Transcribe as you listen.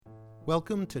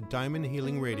Welcome to Diamond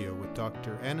Healing Radio with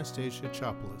Dr. Anastasia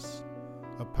Chopelas,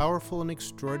 a powerful and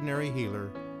extraordinary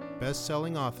healer,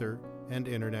 best-selling author, and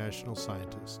international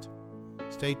scientist.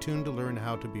 Stay tuned to learn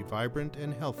how to be vibrant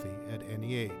and healthy at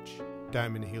any age.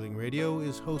 Diamond Healing Radio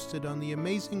is hosted on the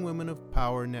Amazing Women of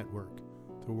Power Network,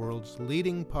 the world's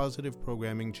leading positive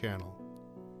programming channel.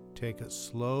 Take a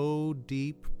slow,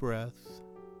 deep breath,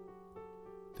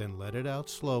 then let it out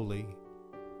slowly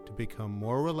to become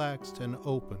more relaxed and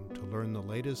open to learn the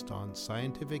latest on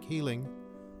scientific healing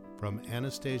from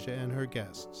Anastasia and her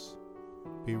guests.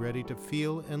 Be ready to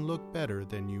feel and look better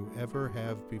than you ever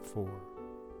have before.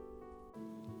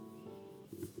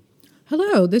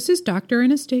 Hello, this is Dr.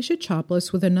 Anastasia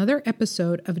Chopelas with another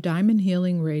episode of Diamond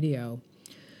Healing Radio.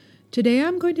 Today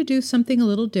I'm going to do something a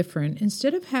little different.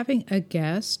 Instead of having a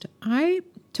guest, I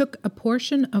took a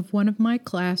portion of one of my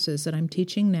classes that I'm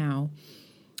teaching now,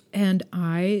 and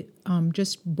I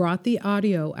just brought the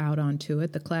audio out onto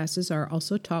it. The classes are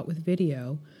also taught with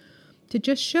video to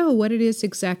just show what it is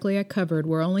exactly I covered.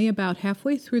 We're only about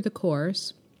halfway through the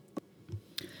course,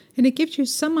 and it gives you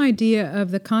some idea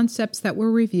of the concepts that were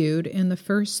reviewed in the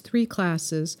first 3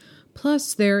 classes.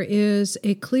 Plus, there is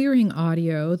a clearing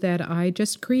audio that I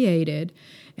just created,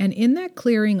 and in that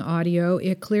clearing audio,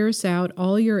 it clears out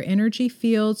all your energy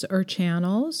fields or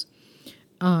channels,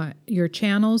 your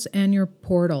channels and your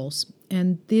portals.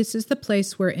 And this is the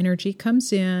place where energy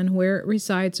comes in, where it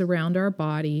resides around our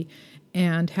body,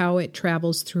 and how it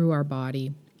travels through our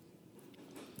body.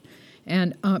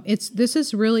 And this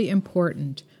is really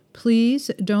important. Please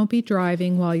don't be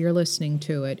driving while you're listening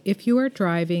to it. If you are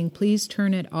driving, please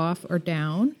turn it off or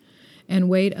down and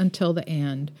wait until the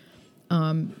end.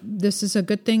 This is a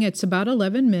good thing. It's about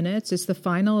 11 minutes. It's the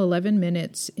final 11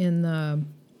 minutes in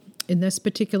this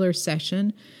particular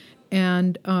session.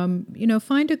 And,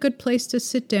 find a good place to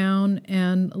sit down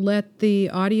and let the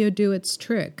audio do its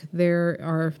trick. There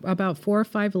are about 4 or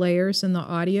 5 layers in the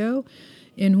audio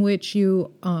in which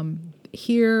you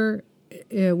hear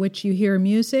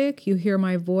music, you hear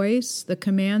my voice, the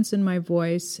commands in my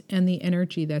voice, and the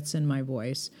energy that's in my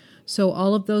voice. So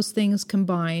all of those things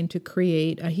combine to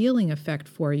create a healing effect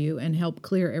for you and help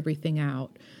clear everything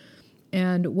out.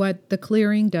 And what the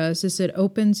clearing does is it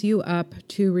opens you up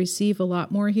to receive a lot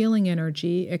more healing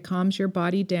energy. It calms your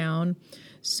body down.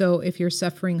 So if you're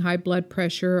suffering high blood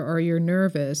pressure or you're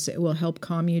nervous, it will help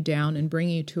calm you down and bring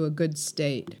you to a good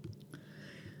state.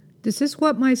 This is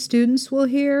what my students will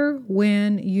hear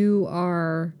when you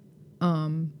are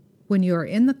in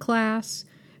the class.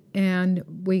 And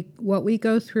what we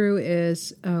go through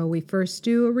is we first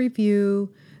do a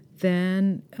review.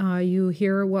 Then you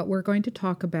hear what we're going to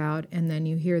talk about, and then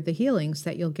you hear the healings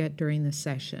that you'll get during the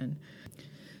session.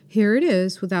 Here it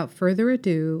is, without further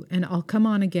ado, and I'll come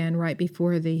on again right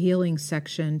before the healing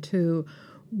section to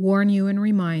warn you and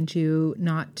remind you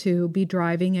not to be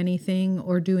driving anything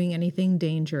or doing anything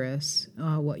dangerous.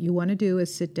 What you want to do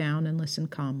is sit down and listen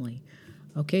calmly.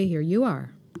 Okay, here you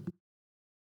are.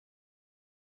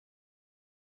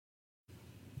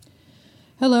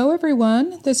 Hello,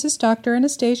 everyone. This is Dr.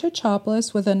 Anastasia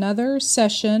Chopelas with another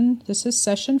session. This is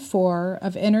session 4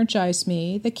 of Energize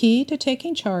Me, the key to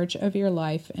taking charge of your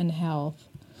life and health.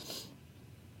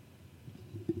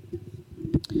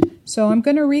 So I'm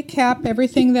going to recap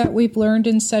everything that we've learned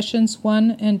in sessions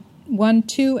 1,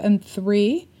 2, and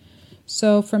 3.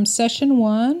 So from session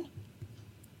 1,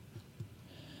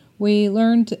 we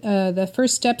learned the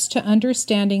first steps to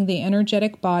understanding the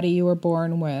energetic body you were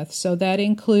born with. So that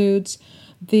includes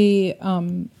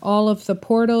all of the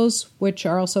portals, which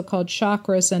are also called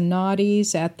chakras and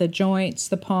nadis, at the joints,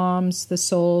 the palms, the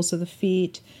soles of the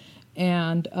feet,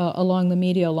 and along the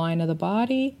medial line of the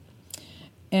body,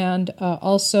 and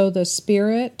also the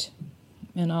spirit,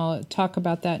 and I'll talk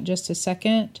about that in just a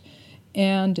second,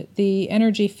 and the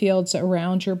energy fields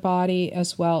around your body,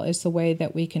 as well as the way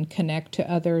that we can connect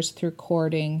to others through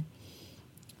cording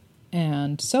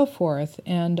and so forth.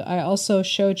 And I also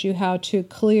showed you how to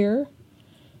clear,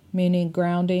 meaning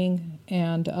grounding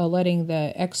and letting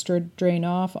the extra drain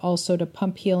off, also to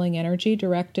pump healing energy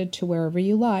directed to wherever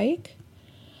you like.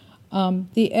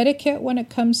 The etiquette when it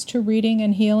comes to reading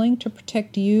and healing to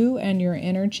protect you and your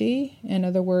energy. In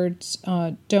other words,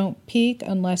 don't peek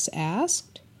unless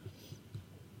asked.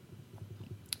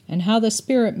 And how the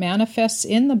spirit manifests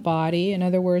in the body. In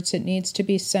other words, it needs to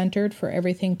be centered for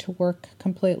everything to work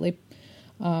completely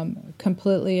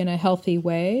in a healthy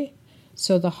way.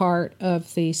 So the heart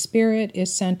of the spirit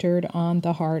is centered on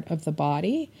the heart of the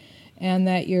body, and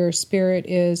that your spirit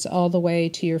is all the way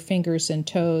to your fingers and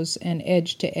toes and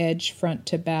edge to edge, front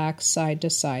to back, side to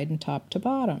side, and top to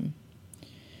bottom.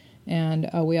 And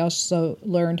we also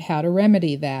learned how to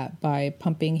remedy that by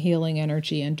pumping healing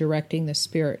energy and directing the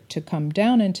spirit to come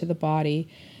down into the body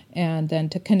and then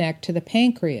to connect to the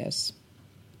pancreas,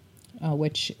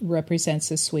 which represents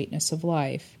the sweetness of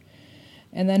life.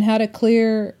 And then how to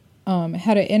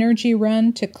energy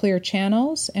run to clear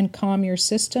channels and calm your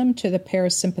system to the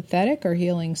parasympathetic or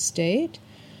healing state.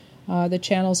 The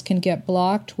channels can get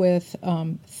blocked with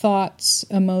thoughts,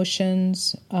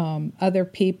 emotions, other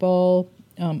people,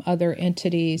 other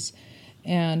entities,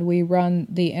 and we run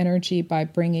the energy by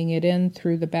bringing it in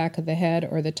through the back of the head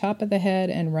or the top of the head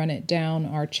and run it down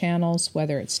our channels,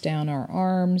 whether it's down our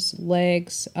arms,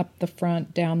 legs, up the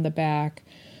front, down the back.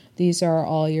 These are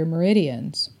all your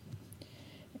meridians.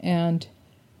 And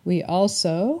we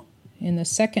also, in the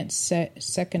second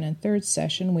and third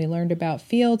session, we learned about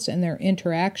fields and their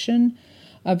interaction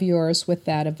of yours with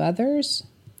that of others,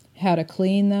 how to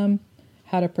clean them,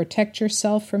 how to protect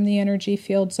yourself from the energy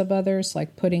fields of others,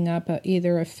 like putting up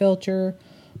either a filter,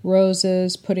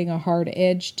 roses, putting a hard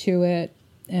edge to it,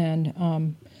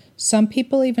 and some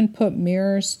people even put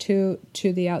mirrors to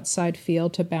the outside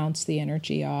field to bounce the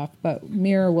energy off. But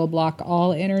mirror will block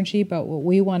all energy, but what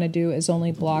we want to do is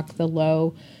only block the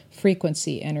low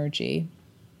frequency energy.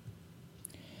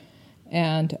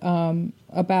 And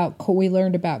we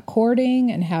learned about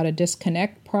cording and how to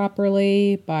disconnect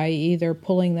properly by either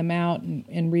pulling them out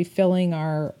and refilling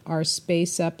our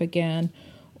space up again,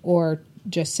 or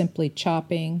just simply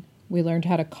chopping. We learned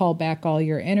how to call back all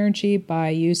your energy by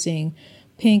using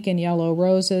pink and yellow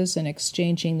roses and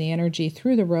exchanging the energy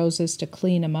through the roses to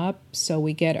clean them up so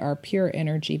we get our pure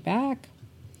energy back.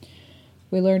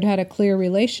 We learned how to clear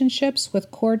relationships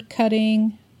with cord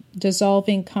cutting,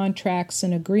 dissolving contracts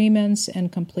and agreements,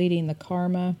 and completing the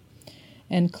karma,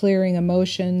 and clearing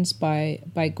emotions by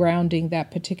grounding that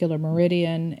particular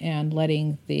meridian and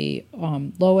letting the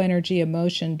low energy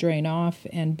emotion drain off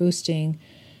and boosting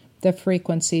the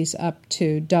frequencies up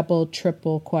to double,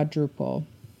 triple, quadruple.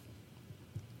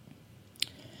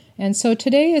 And so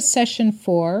today is session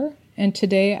 4, and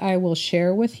today I will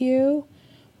share with you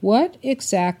what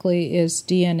exactly is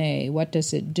DNA. What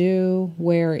does it do?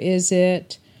 Where is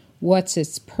it? What's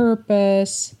its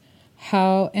purpose?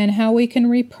 How we can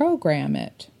reprogram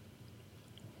it.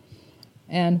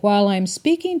 And while I'm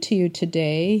speaking to you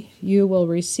today, you will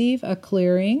receive a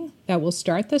clearing that will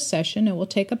start the session. It will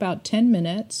take about 10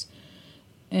 minutes.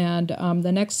 And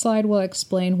the next slide will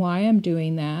explain why I'm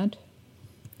doing that.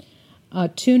 A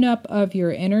tune-up of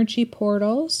your energy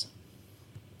portals,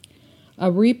 a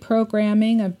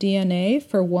reprogramming of DNA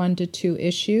for 1 to 2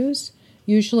 issues.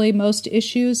 Usually most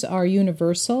issues are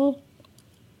universal,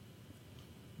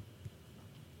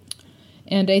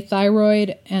 and a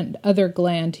thyroid and other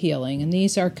gland healing, and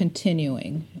these are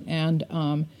continuing.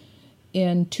 And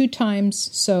in 2 times,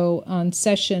 so on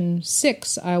session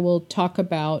 6, I will talk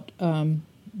about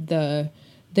the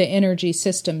energy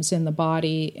systems in the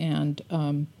body,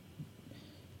 and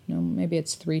maybe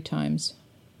it's 3 times.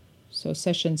 So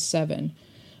session 7,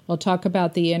 I'll talk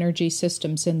about the energy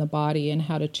systems in the body and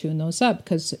how to tune those up,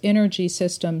 because energy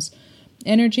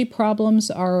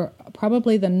problems are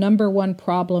probably the number one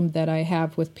problem that I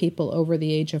have with people over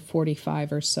the age of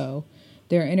 45 or so.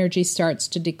 Their energy starts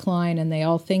to decline and they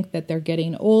all think that they're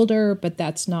getting older, but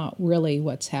that's not really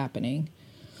what's happening.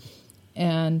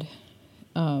 And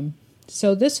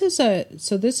so this is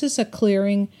a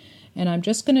clearing, and I'm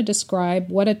just going to describe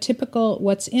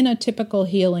what's in a typical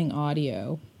healing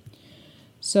audio.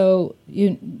 So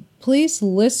please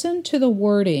listen to the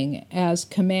wording as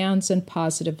commands and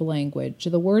positive language.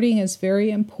 The wording is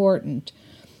very important.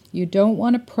 You don't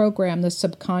want to program the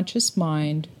subconscious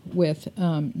mind with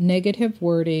negative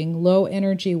wording, low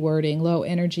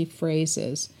energy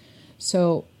phrases.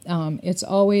 So it's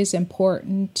always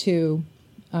important to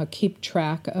keep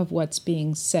track of what's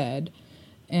being said.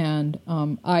 And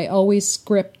I always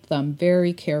script them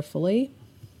very carefully.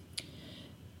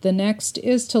 The next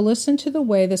is to listen to the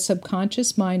way the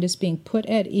subconscious mind is being put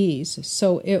at ease.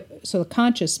 So the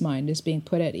conscious mind is being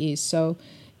put at ease. So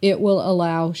it will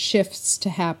allow shifts to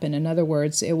happen. In other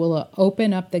words, it will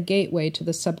open up the gateway to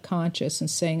the subconscious and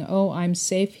saying, oh, I'm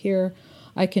safe here.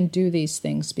 I can do these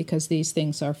things because these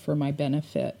things are for my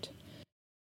benefit.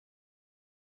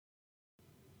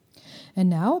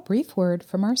 And now a brief word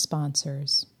from our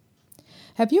sponsors.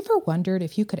 Have you ever wondered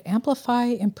if you could amplify,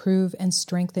 improve, and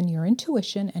strengthen your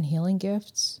intuition and healing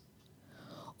gifts?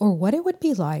 Or what it would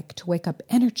be like to wake up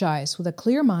energized with a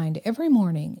clear mind every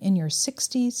morning in your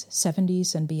 60s,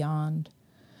 70s, and beyond?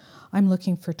 I'm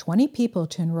looking for 20 people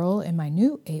to enroll in my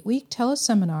new 8-week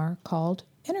teleseminar called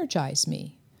Energize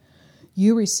Me.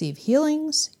 You receive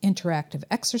healings, interactive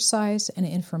exercise, and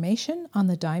information on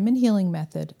the Diamond Healing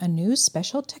Method, a new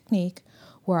special technique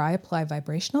where I apply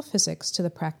vibrational physics to the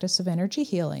practice of energy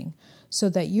healing so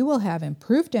that you will have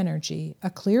improved energy, a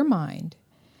clear mind,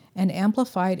 and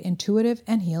amplified intuitive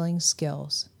and healing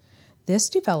skills. This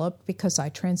developed because I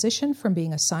transitioned from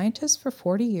being a scientist for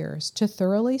 40 years to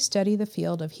thoroughly study the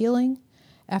field of healing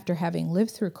after having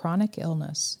lived through chronic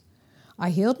illness. I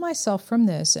healed myself from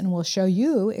this and will show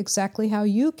you exactly how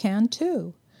you can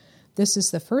too. This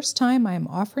is the first time I am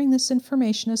offering this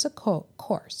information as a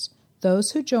course.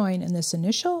 Those who join in this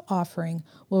initial offering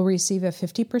will receive a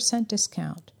 50%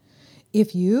 discount.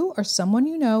 If you or someone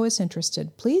you know is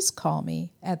interested, please call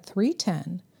me at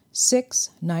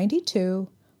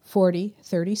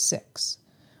 310-692-4036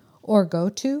 or go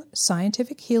to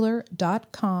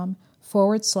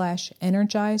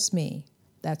scientifichealer.com/energize me.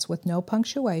 That's with no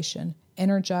punctuation.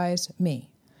 Energize me.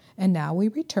 And now we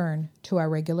return to our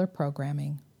regular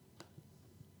programming.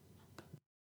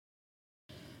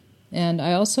 And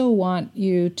I also want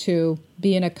you to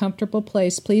be in a comfortable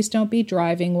place. Please don't be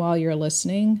driving while you're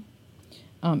listening.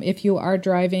 If you are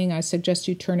driving, I suggest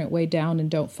you turn it way down and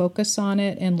don't focus on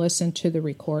it and listen to the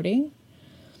recording.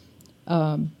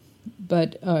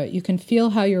 But you can feel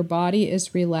how your body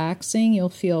is relaxing. You'll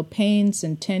feel pains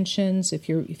and tensions. If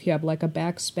you have like a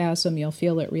back spasm, you'll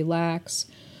feel it relax.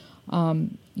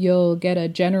 You'll get a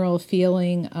general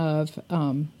feeling of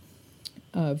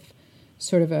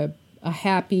sort of a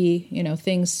happy,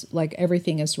 things like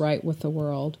everything is right with the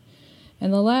world.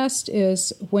 And the last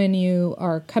is when you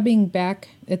are coming back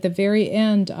at the very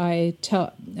end, I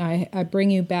bring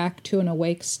you back to an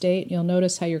awake state. You'll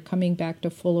notice how you're coming back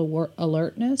to full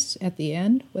alertness at the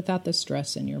end without the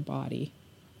stress in your body.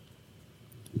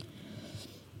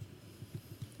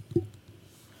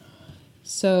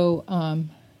 So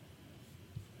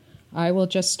I will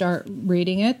just start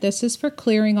reading it. This is for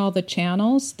clearing all the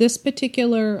channels. This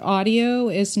particular audio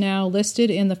is now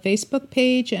listed in the Facebook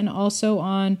page and also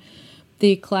on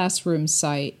the classroom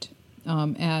site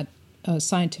at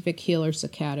Scientific Healers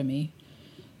Academy.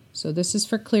 So this is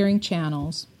for clearing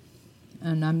channels,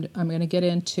 and I'm going to get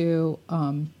into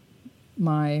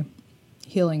my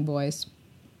healing voice.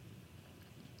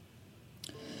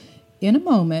 In a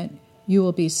moment, you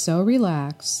will be so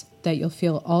relaxed that you'll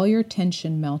feel all your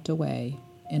tension melt away.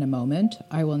 In a moment,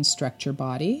 I will instruct your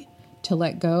body to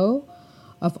let go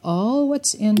of all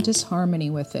what's in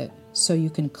disharmony with it, so you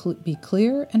can be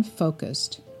clear and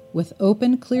focused with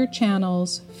open, clear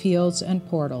channels, fields, and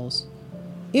portals.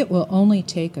 It will only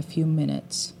take a few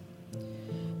minutes.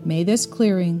 May this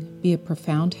clearing be a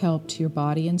profound help to your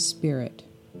body and spirit.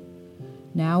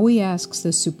 Now we ask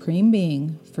the Supreme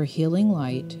Being for healing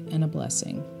light and a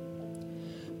blessing.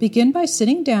 Begin by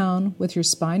sitting down with your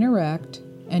spine erect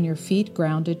and your feet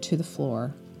grounded to the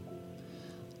floor.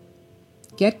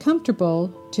 Get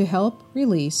comfortable to help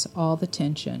release all the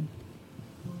tension.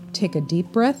 Take a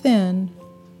deep breath in,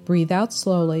 breathe out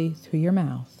slowly through your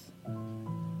mouth.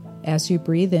 As you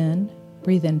breathe in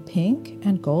pink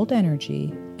and gold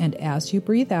energy, and as you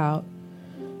breathe out,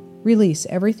 release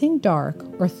everything dark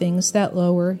or things that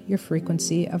lower your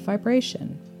frequency of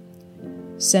vibration.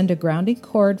 Send a grounding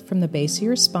cord from the base of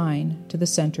your spine to the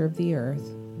center of the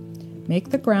earth. Make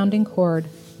the grounding cord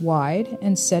wide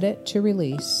and set it to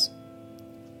release.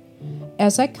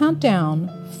 As I count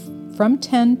down from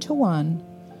 10 to 1,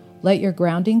 let your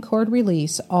grounding cord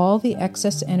release all the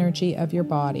excess energy of your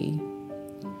body.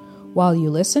 While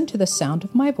you listen to the sound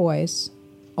of my voice,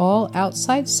 all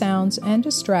outside sounds and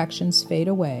distractions fade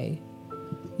away.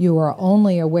 You are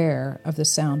only aware of the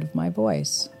sound of my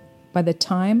voice. By the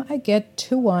time I get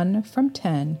to 1 from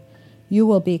 10, you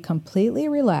will be completely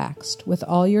relaxed with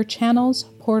all your channels,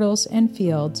 portals, and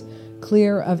fields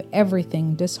clear of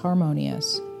everything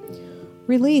disharmonious.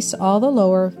 Release all the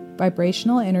lower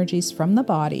vibrational energies from the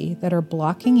body that are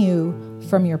blocking you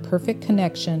from your perfect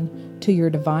connection to your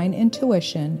divine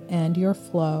intuition and your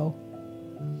flow.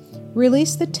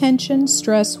 Release the tension,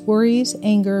 stress, worries,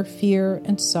 anger, fear,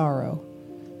 and sorrow.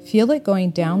 Feel it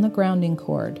going down the grounding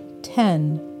cord.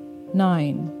 10,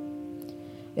 9.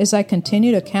 As I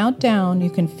continue to count down, you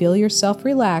can feel yourself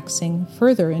relaxing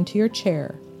further into your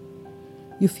chair.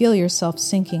 You feel yourself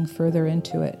sinking further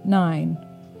into it. 9.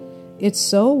 It's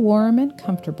so warm and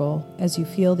comfortable as you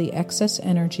feel the excess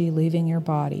energy leaving your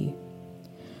body.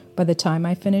 By the time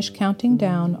I finish counting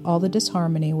down, all the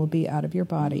disharmony will be out of your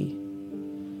body.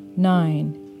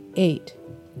 9, 8,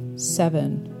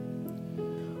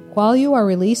 7. While you are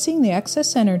releasing the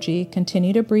excess energy,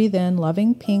 continue to breathe in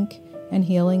loving pink and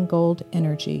healing gold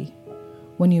energy.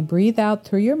 When you breathe out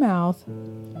through your mouth,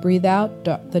 breathe out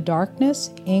the darkness,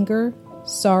 anger,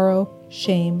 sorrow,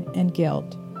 shame, and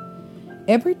guilt.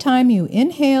 Every time you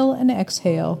inhale and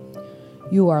exhale,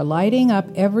 you are lighting up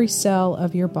every cell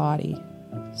of your body.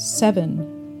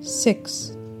 7,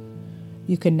 6.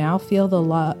 You can now feel the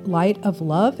light of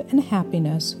love and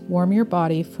happiness warm your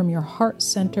body from your heart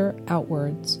center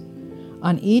outwards.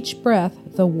 On each breath,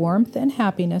 the warmth and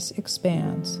happiness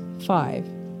expands. 5.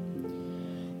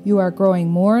 You are growing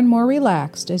more and more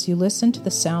relaxed as you listen to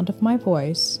the sound of my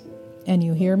voice, and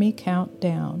you hear me count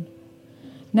down.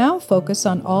 Now focus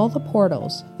on all the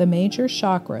portals, the major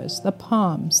chakras, the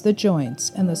palms, the joints,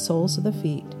 and the soles of the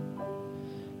feet.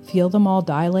 Feel them all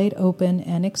dilate open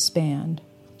and expand.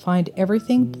 Find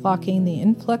everything blocking the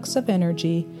influx of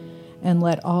energy and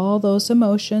let all those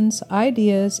emotions,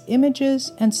 ideas,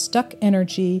 images, and stuck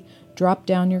energy drop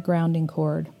down your grounding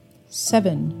cord.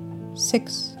 7,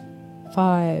 6,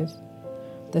 5.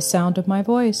 The sound of my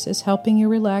voice is helping you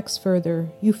relax further.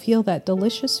 You feel that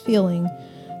delicious feeling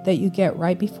that you get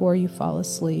right before you fall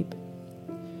asleep.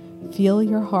 Feel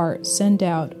your heart send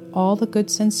out all the good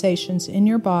sensations in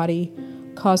your body,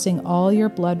 causing all your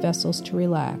blood vessels to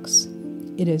relax.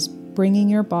 It is bringing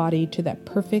your body to that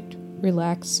perfect,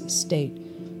 relaxed state.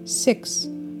 6,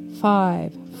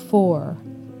 5, 4.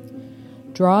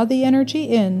 Draw the energy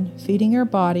in, feeding your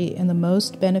body in the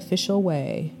most beneficial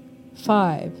way.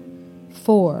 5,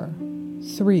 4,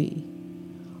 3.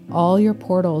 All your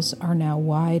portals are now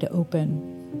wide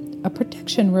open. A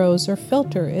protection rose or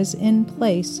filter is in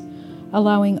place,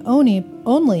 allowing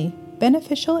only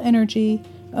beneficial energy,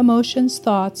 emotions,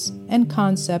 thoughts, and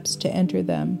concepts to enter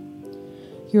them.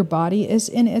 Your body is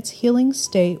in its healing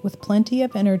state with plenty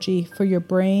of energy for your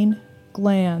brain,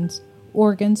 glands,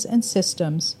 organs, and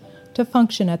systems to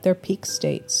function at their peak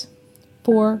states.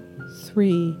 4,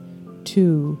 3,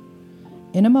 2.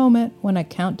 In a moment, when I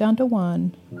count down to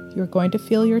 1, you're going to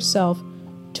feel yourself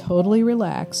totally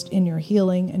relaxed in your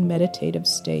healing and meditative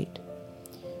state.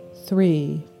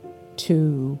 3,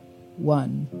 2,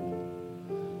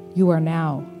 1. You are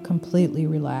now completely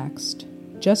relaxed.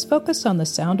 Just focus on the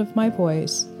sound of my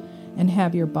voice and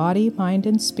have your body, mind,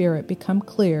 and spirit become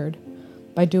cleared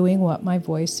by doing what my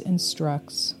voice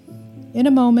instructs. In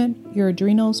a moment, your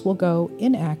adrenals will go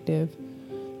inactive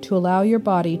to allow your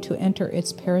body to enter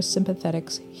its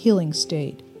parasympathetic healing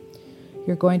state.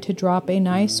 You're going to drop a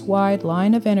nice wide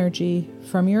line of energy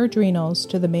from your adrenals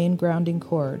to the main grounding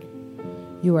cord.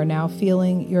 You are now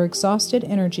feeling your exhausted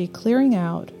energy clearing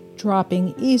out,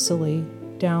 dropping easily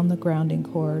down the grounding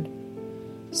cord.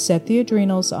 Set the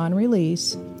adrenals on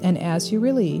release, and as you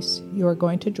release, you are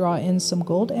going to draw in some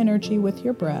gold energy with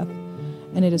your breath,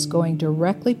 and it is going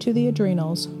directly to the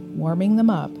adrenals, warming them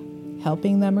up,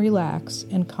 helping them relax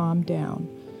and calm down.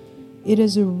 It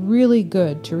is really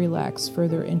good to relax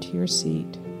further into your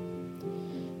seat.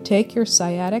 Take your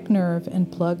sciatic nerve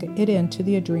and plug it into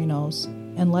the adrenals,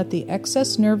 and let the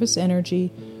excess nervous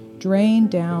energy drain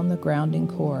down the grounding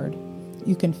cord.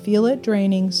 You can feel it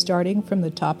draining starting from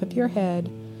the top of your head,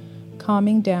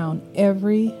 calming down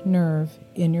every nerve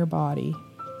in your body.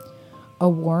 A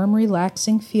warm,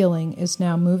 relaxing feeling is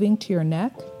now moving to your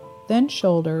neck, then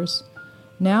shoulders,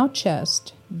 now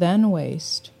chest, then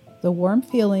waist. The warm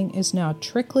feeling is now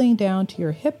trickling down to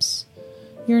your hips,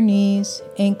 your knees,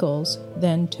 ankles,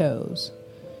 then toes.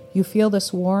 You feel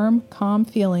this warm, calm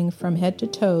feeling from head to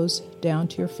toes down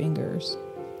to your fingers.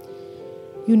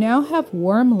 You now have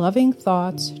warm, loving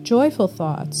thoughts, joyful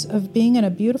thoughts of being in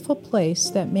a beautiful place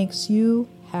that makes you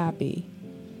happy.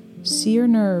 See your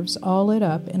nerves all lit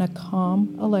up in a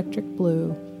calm electric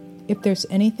blue. If there's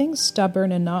anything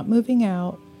stubborn and not moving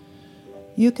out,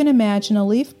 you can imagine a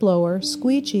leaf blower,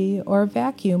 squeegee, or a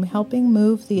vacuum helping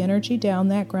move the energy down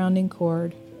that grounding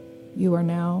cord. You are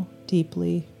now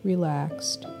deeply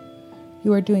relaxed.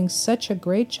 You are doing such a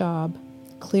great job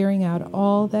clearing out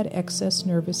all that excess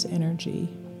nervous energy.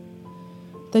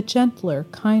 The gentler,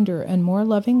 kinder, and more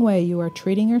loving way you are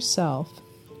treating yourself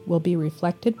will be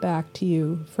reflected back to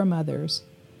you from others.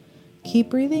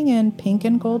 Keep breathing in pink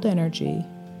and gold energy,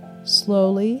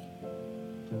 slowly,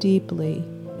 deeply,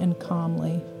 and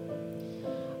calmly.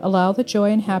 Allow the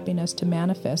joy and happiness to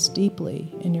manifest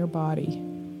deeply in your body.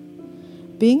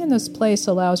 Being in this place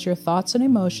allows your thoughts and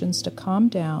emotions to calm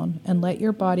down and let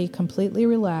your body completely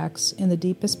relax in the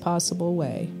deepest possible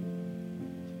way.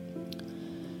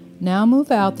 Now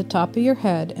move out the top of your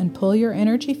head and pull your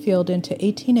energy field into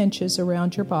 18 inches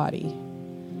around your body.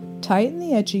 Tighten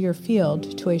the edge of your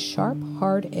field to a sharp,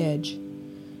 hard edge,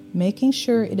 making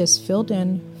sure it is filled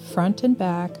in front and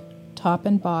back, top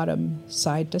and bottom,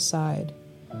 side to side.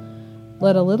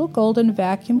 Let a little golden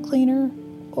vacuum cleaner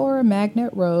or a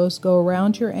magnet rose go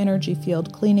around your energy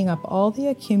field, cleaning up all the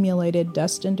accumulated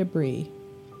dust and debris.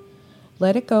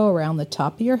 Let it go around the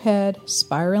top of your head,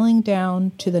 spiraling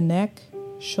down to the neck,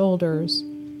 shoulders,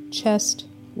 chest,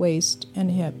 waist,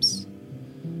 and hips.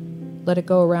 Let it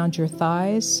go around your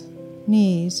thighs,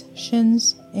 knees,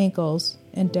 shins, ankles,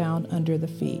 and down under the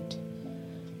feet.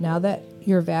 Now that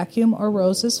your vacuum or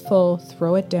rose is full,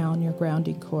 throw it down your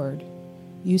grounding cord.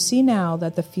 You see now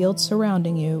that the field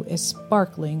surrounding you is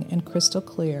sparkling and crystal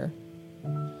clear.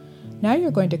 Now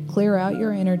you're going to clear out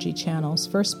your energy channels,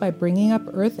 first by bringing up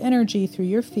earth energy through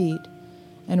your feet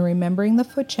and remembering the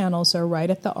foot channels are right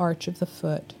at the arch of the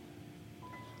foot.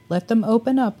 Let them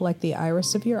open up like the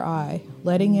iris of your eye,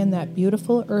 letting in that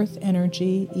beautiful earth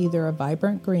energy, either a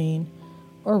vibrant green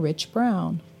or rich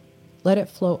brown. Let it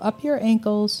flow up your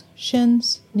ankles,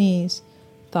 shins, knees,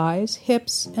 thighs,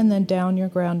 hips, and then down your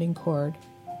grounding cord.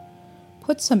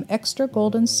 Put some extra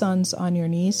golden suns on your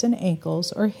knees and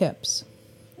ankles or hips.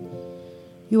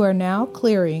 You are now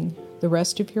clearing the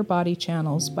rest of your body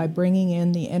channels by bringing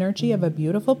in the energy of a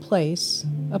beautiful place,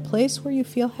 a place where you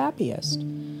feel happiest,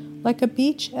 like a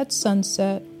beach at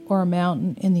sunset or a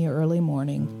mountain in the early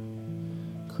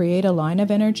morning. Create a line of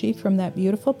energy from that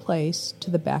beautiful place to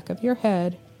the back of your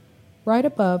head, right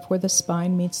above where the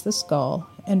spine meets the skull,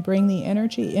 and bring the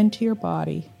energy into your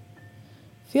body.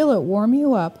 Feel it warm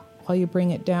you up while you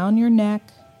bring it down your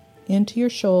neck, into your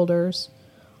shoulders,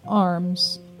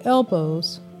 arms,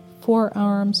 elbows,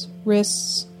 forearms,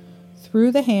 wrists,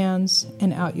 through the hands,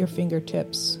 and out your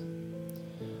fingertips.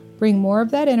 Bring more of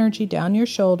that energy down your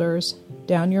shoulders,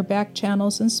 down your back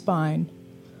channels and spine,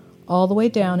 all the way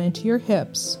down into your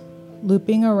hips,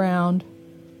 looping around,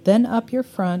 then up your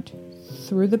front,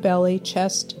 through the belly,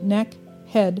 chest, neck,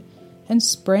 head, and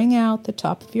spraying out the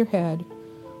top of your head,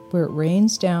 where it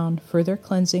rains down, further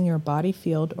cleansing your body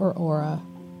field or aura.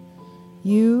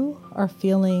 You are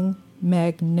feeling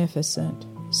magnificent,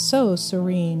 so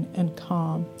serene and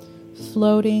calm,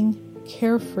 floating,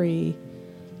 carefree,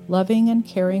 loving and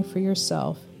caring for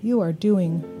yourself. You are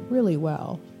doing really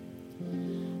well.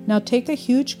 Now take a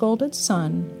huge golden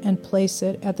sun and place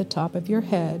it at the top of your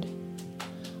head.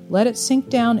 Let it sink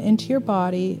down into your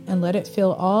body and let it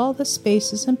fill all the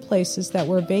spaces and places that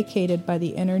were vacated by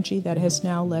the energy that has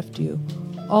now left you,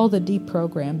 all the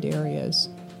deprogrammed areas.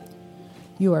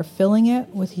 You are filling it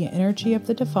with the energy of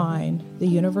the divine, the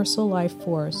universal life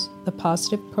force, the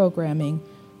positive programming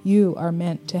you are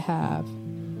meant to have.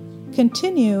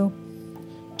 Continue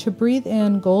to breathe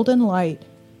in golden light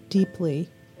deeply.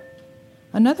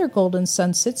 Another golden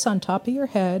sun sits on top of your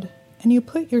head, and you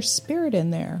put your spirit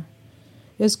in there.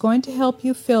 It is going to help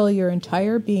you fill your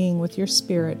entire being with your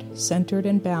spirit, centered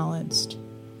and balanced.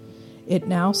 It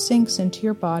now sinks into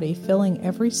your body, filling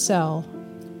every cell,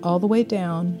 all the way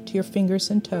down to your fingers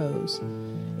and toes.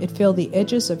 It fills the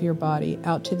edges of your body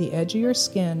out to the edge of your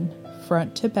skin,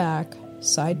 front to back,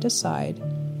 side to side,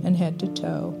 and head to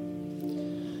toe.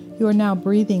 You are now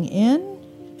breathing in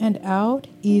and out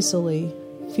easily,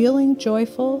 feeling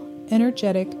joyful,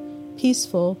 energetic,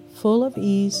 peaceful, full of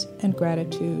ease and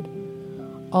gratitude.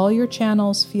 All your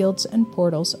channels, fields, and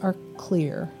portals are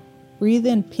clear. Breathe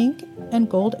in pink and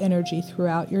gold energy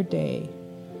throughout your day.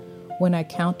 When I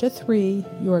count to 3,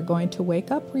 you are going to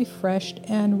wake up refreshed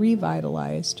and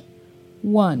revitalized.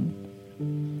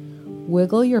 1.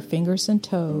 Wiggle your fingers and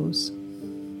toes.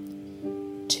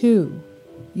 2.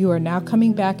 You are now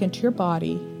coming back into your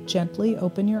body. Gently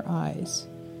open your eyes.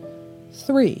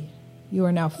 3. You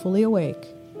are now fully awake.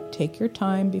 Take your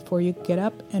time before you get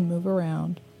up and move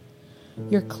around.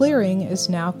 Your clearing is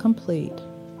now complete.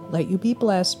 Let you be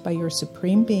blessed by your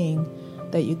Supreme Being,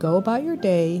 that you go about your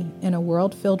day in a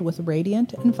world filled with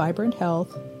radiant and vibrant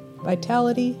health,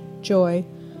 vitality, joy,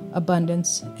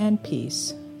 abundance, and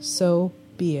peace. So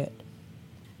be it.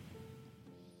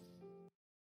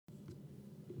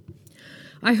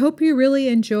 I hope you really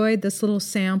enjoyed this little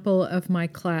sample of my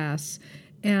class,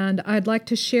 and I'd like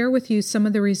to share with you some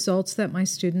of the results that my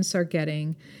students are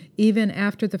getting, even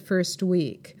after the first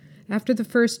week. After the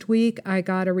first week, I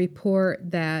got a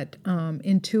report that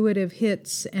intuitive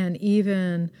hits and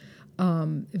even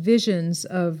visions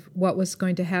of what was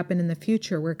going to happen in the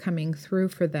future were coming through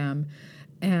for them.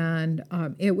 And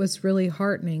it was really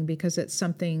heartening because it's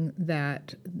something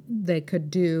that they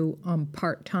could do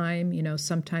part-time. You know,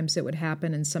 sometimes it would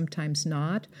happen and sometimes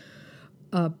not.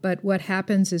 But what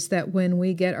happens is that when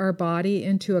we get our body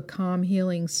into a calm,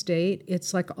 healing state,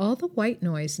 it's like all the white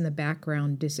noise in the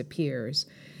background disappears.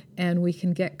 And we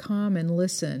can get calm and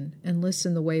listen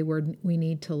the way we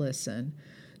need to listen.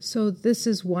 So this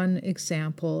is one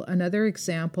example. Another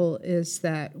example is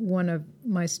that one of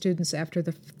my students, after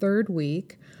the 3rd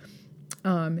week,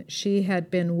 she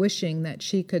had been wishing that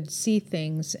she could see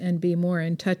things and be more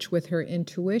in touch with her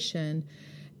intuition.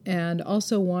 and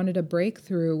also wanted a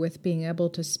breakthrough with being able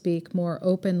to speak more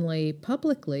openly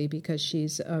publicly because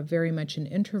she's very much an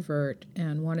introvert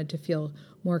and wanted to feel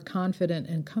more confident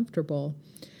and comfortable.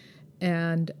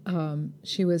 And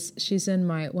she's in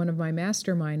one of my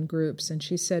mastermind groups, and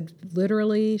she said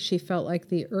literally she felt like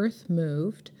the earth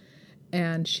moved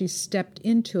and she stepped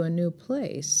into a new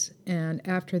place. And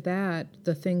after that,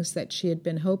 the things that she had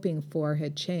been hoping for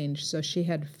had changed. So she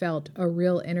had felt a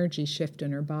real energy shift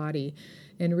in her body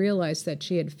and realized that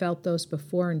she had felt those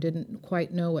before and didn't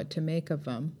quite know what to make of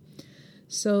them.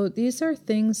 So these are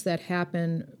things that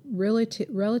happen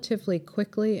relatively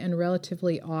quickly and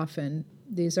relatively often.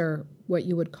 These are what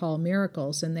you would call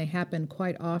miracles, and they happen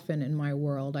quite often in my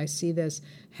world. I see this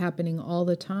happening all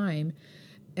the time.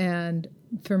 And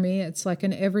for me, it's like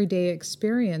an everyday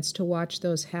experience to watch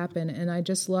those happen. And I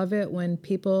just love it when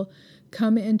people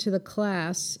come into the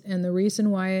class. And the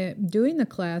reason why I'm doing the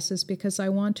class is because I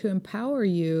want to empower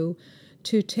you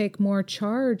to take more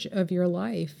charge of your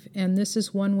life. And this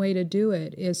is one way to do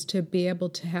it, is to be able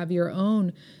to have your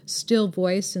own still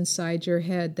voice inside your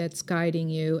head that's guiding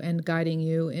you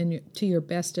to your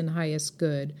best and highest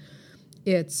good.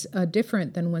 It's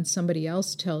different than when somebody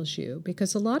else tells you,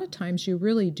 because a lot of times you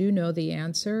really do know the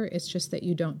answer. It's just that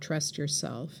you don't trust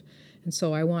yourself. And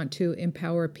so I want to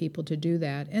empower people to do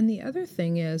that. And the other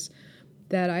thing is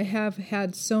that I have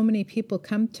had so many people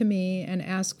come to me and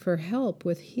ask for help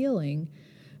with healing.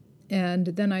 And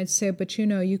then I'd say, but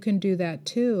you can do that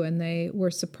too. And they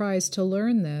were surprised to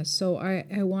learn this. So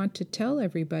I want to tell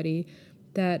everybody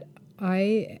that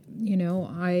I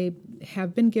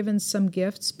have been given some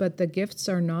gifts, but the gifts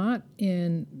are not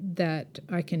in that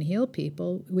I can heal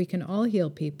people. We can all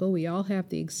heal people. We all have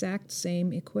the exact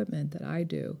same equipment that I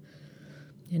do.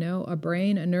 A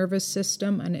brain, a nervous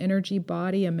system, an energy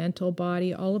body, a mental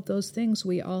body, all of those things.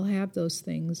 We all have those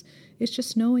things. It's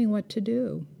just knowing what to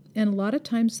do. And a lot of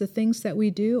times the things that we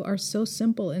do are so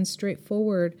simple and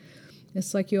straightforward.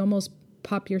 It's like you almost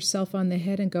pop yourself on the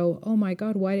head and go, oh my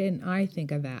God, why didn't I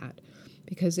think of that?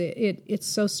 Because it's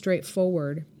so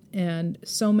straightforward. And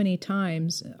so many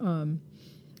times, I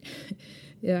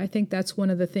think that's one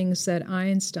of the things that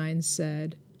Einstein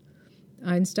said.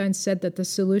 Einstein said that the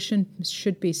solution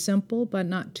should be simple, but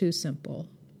not too simple.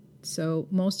 So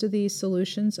most of these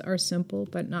solutions are simple,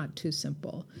 but not too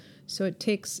simple. So it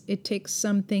takes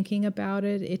some thinking about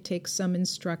it. It takes some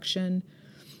instruction.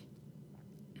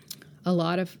 A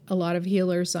lot of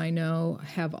healers I know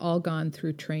have all gone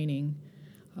through training.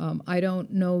 I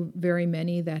don't know very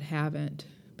many that haven't,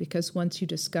 because once you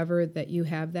discover that you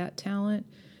have that talent,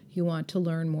 you want to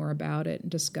learn more about it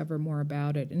and discover more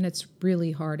about it. And it's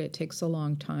really hard. It takes a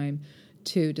long time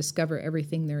to discover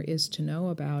everything there is to know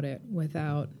about it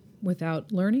without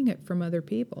learning it from other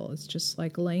people. It's just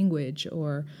like language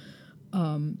or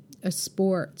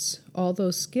sports. All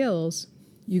those skills,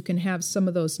 you can have some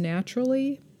of those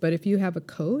naturally, but if you have a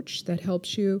coach that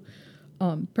helps you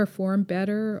perform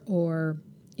better, or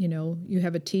you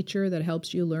have a teacher that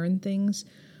helps you learn things,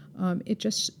 it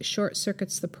just short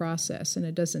circuits the process, and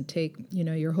it doesn't take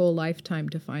your whole lifetime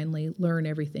to finally learn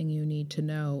everything you need to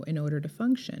know in order to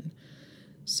function.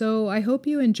 So I hope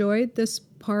you enjoyed this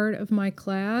part of my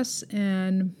class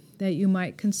and that you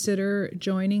might consider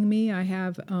joining me. I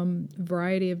have a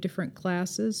variety of different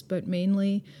classes, but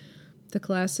mainly the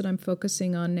class that I'm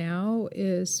focusing on now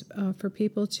is for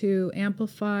people to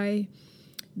amplify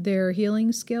their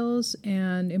healing skills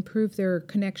and improve their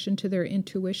connection to their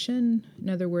intuition, in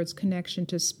other words, connection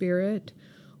to spirit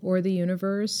or the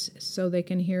universe, so they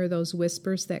can hear those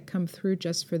whispers that come through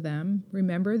just for them.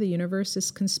 Remember, the universe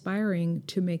is conspiring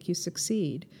to make you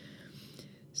succeed.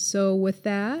 So with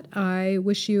that, I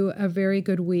wish you a very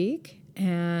good week,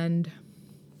 and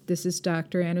this is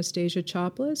Dr. Anastasia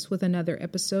Chopless with another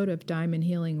episode of Diamond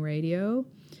Healing Radio.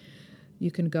 You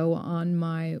can go on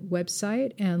my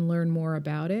website and learn more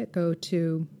about it. Go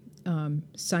to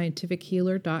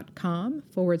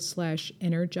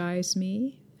scientifichealer.com/energize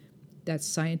me. That's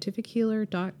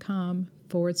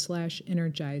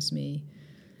scientifichealer.com/energize me.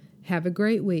 Have a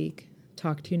great week.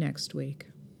 Talk to you next week.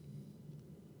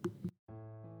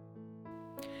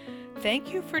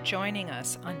 Thank you for joining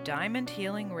us on Diamond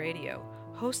Healing Radio,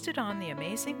 hosted on the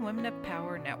Amazing Women of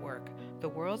Power Network, the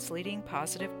world's leading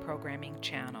positive programming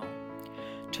channel.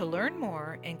 To learn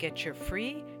more and get your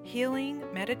free healing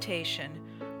meditation,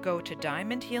 go to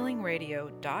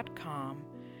diamondhealingradio.com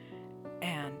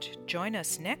and join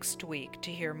us next week to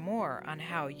hear more on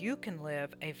how you can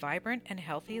live a vibrant and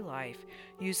healthy life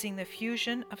using the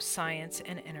fusion of science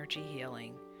and energy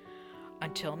healing.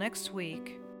 Until next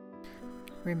week,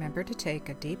 remember to take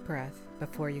a deep breath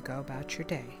before you go about your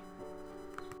day.